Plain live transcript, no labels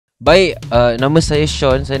Baik, nama saya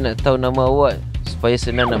Sean. Saya nak tahu nama awak supaya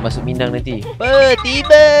senang nak masuk Minang nanti.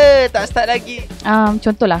 Tiba tak start lagi.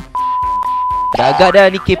 Contohlah. Dah agak dah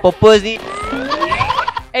ni K-popers ni.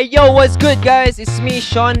 Hey yo, what's good guys? It's me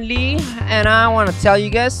Sean Lee and I want to tell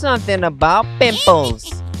you guys something about pimples.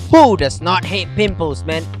 Who does not hate pimples,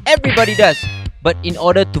 man? Everybody does. But in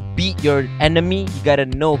order to beat your enemy, you gotta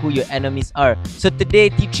know who your enemies are. So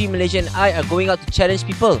today, T3 Malaysia and I are going out to challenge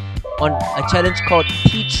people on a challenge called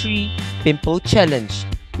T3 Pimple Challenge.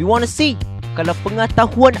 We want to see kalau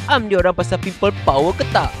pengetahuan dia orang pasal pimple power ke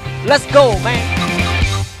tak. Let's go, man!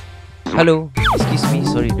 Hello, excuse me,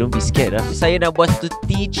 sorry, don't be scared. Saya nak buat satu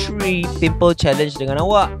T3 Pimple Challenge dengan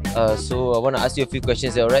awak. So I want to ask you a few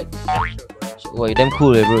questions, alright? Wow, you damn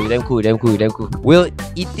cool, bro. You damn cool. Will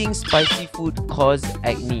eating spicy food cause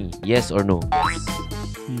acne? Yes or no?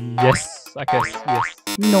 Yes, I guess yes.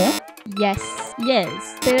 No. Yes.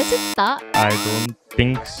 Saya rasa tak. I don't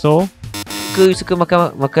think so. Suka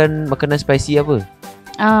makan makanan spicy apa?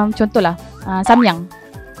 Contohlah, samyang.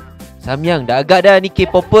 Samyang, dah agak dah ni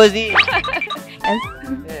K-popers ni. Yes.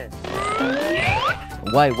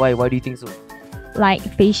 Why do you think so? Like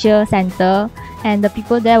facial center, and the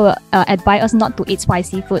people there will advise us not to eat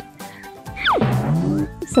spicy food.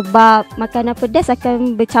 Sebab makanan pedas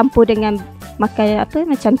akan bercampur dengan makan apa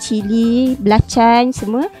macam cili, belacan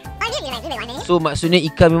semua. So maksudnya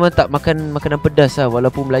Ika memang tak makan makanan pedas lah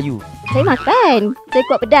walaupun Melayu. Saya makan. Saya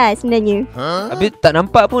kuat pedas sebenarnya. Habis tak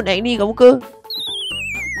nampak pun acne kat muka.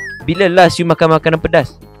 Bila last you makan makanan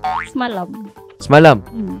pedas? Semalam?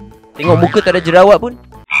 Tengok muka tak ada jerawat pun.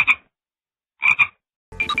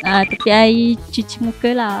 Tapi I cuci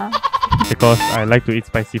muka lah. Because I like to eat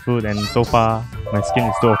spicy food and so far my skin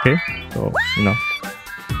is still okay. So, you know.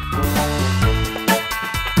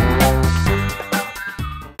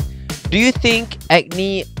 Do you think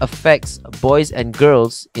acne affects boys and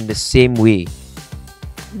girls in the same way?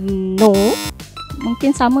 No.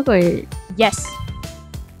 Mungkin sama kot. Yes.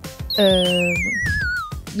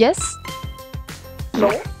 Yes.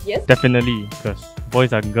 No. Yes. Definitely, because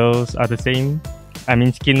boys and girls are the same. I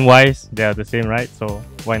mean, skin-wise, they are the same, right? So,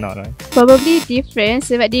 why not, right? Probably different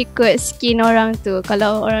sebab dia ikut skin orang tu.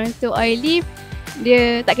 Kalau orang tu oily,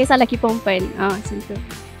 dia tak kisahlah perempuan. Macam tu.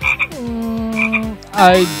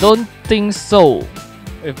 I don't think so.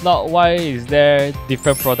 If not, why is there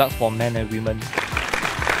different products for men and women?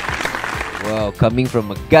 Wow, coming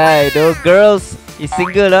from a guy though. Girls, he's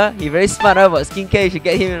single lah. He very smart about skincare. You should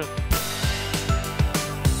get him.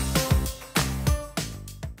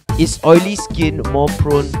 Is oily skin more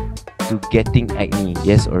prone to getting acne?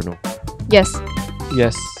 Yes or no? Yes.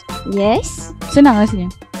 Yes. Yes. Senang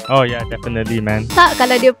rasanya. Oh yeah, definitely, man. Tak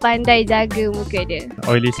kalau dia pandai jaga muka dia.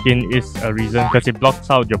 Oily skin is a reason because it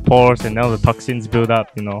blocks out your pores and now the toxins build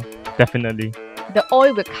up, you know. Definitely. The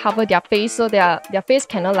oil will cover their face, so their face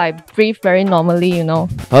cannot like breathe very normally, you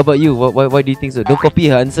know. How about you? Why do you think so? Don't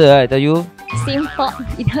copy her answer, I tell you. Same thought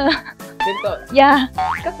in her. Same thought. Yeah.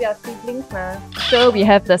 Because we are siblings, man. So we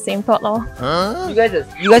have the same thought, lor. Huh? You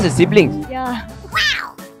guys are siblings. Yeah.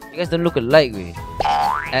 You guys don't look alike, way.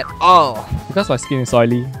 At all. Because my skin is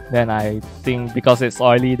oily, then I think because it's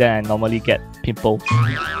oily, then I normally get pimples.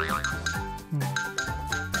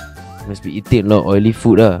 Must be eating a lot of oily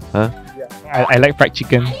food lah, huh? I like fried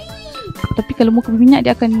chicken. Tapi kalau muka berminyak,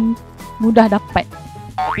 dia akan mudah dapat.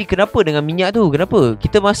 Tapi kenapa dengan minyak tu? Kenapa?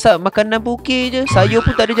 Kita masak makanan pun okey je. Sayur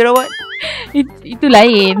pun tak ada jerawat. Itu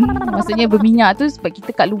lain. Maksudnya berminyak tu sebab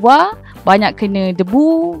kita kat luar banyak kena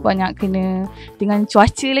debu, banyak kena dengan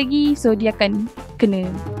cuaca lagi. So dia akan kena.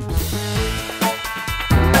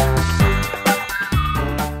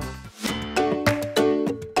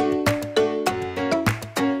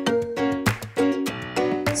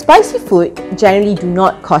 Spicy food generally do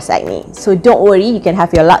not cause acne, so don't worry, you can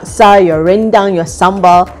have your laksa, your rendang, your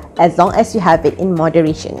sambal as long as you have it in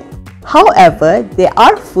moderation. However, there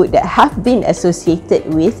are food that have been associated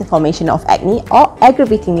with the formation of acne or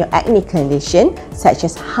aggravating your acne condition, such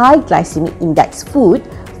as high glycemic index food,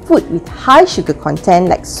 food with high sugar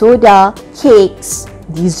content like soda, cakes,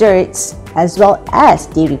 desserts, as well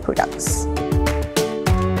as dairy products.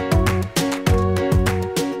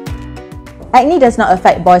 Acne does not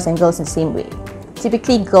affect boys and girls in the same way.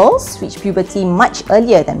 Typically, girls reach puberty much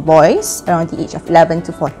earlier than boys, around the age of 11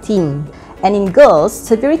 to 14. And in girls,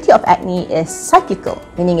 severity of acne is cyclical,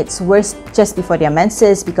 meaning it's worse just before their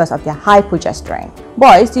menses because of their high progesterone.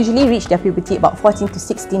 Boys usually reach their puberty about 14 to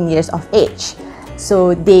 16 years of age.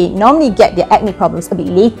 So they normally get their acne problems a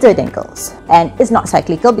bit later than girls. And it's not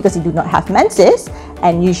cyclical because they do not have menses,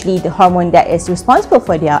 and usually the hormone that is responsible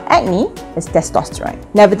for their acne is testosterone.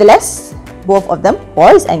 Nevertheless, both of them,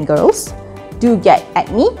 boys and girls, do get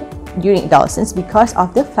acne during adolescence because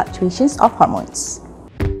of the fluctuations of hormones.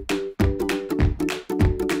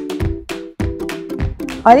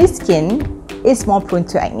 Oily skin is more prone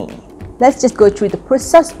to acne. Let's just go through the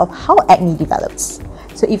process of how acne develops.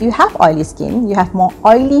 So if you have oily skin, you have more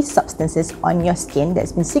oily substances on your skin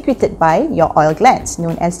that's been secreted by your oil glands,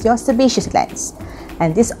 known as your sebaceous glands.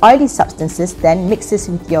 And these oily substances then mixes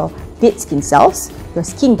with your dead skin cells, your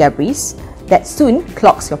skin debris, that soon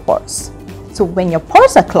clogs your pores. So when your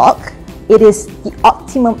pores are clogged, it is the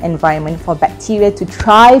optimum environment for bacteria to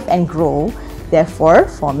thrive and grow, therefore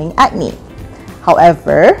forming acne.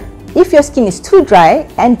 However, if your skin is too dry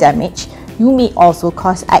and damaged, you may also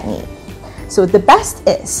cause acne. So the best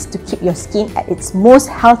is to keep your skin at its most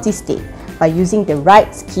healthy state by using the right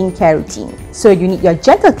skincare routine. So you need your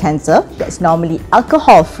gentle cleanser that's normally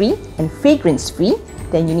alcohol-free and fragrance-free.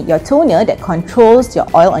 Then you need your toner that controls your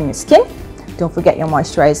oil on your skin. Don't forget your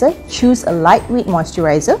moisturizer. Choose a lightweight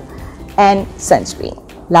moisturizer and sunscreen.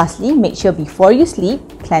 Lastly, make sure before you sleep,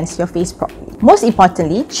 cleanse your face properly. Most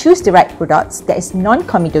importantly, choose the right products that is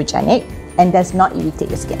non-comedogenic and does not irritate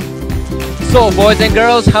your skin. So boys and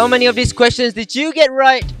girls, how many of these questions did you get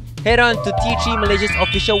right? Head on to T3 Malaysia's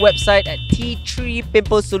official website at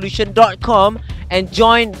t3pimplesolution.com and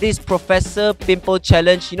join this Professor Pimple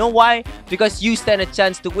Challenge. You know why? Because you stand a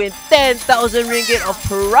chance to win 10,000 ringgit of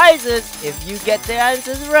prizes if you get the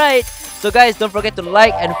answers right. So guys, don't forget to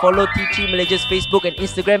like and follow T3 Malaysia's Facebook and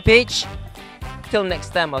Instagram page. Till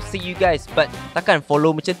next time, I'll see you guys. But takkan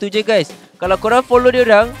follow macam tu je guys. Kalau korang follow dia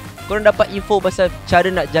orang, korang dapat info pasal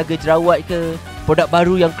cara nak jaga jerawat ke, produk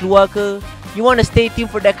baru yang keluar ke. You want to stay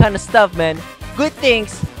tuned for that kind of stuff, man. Good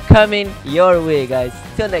things coming your way, guys.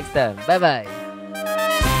 Till next time. Bye-bye.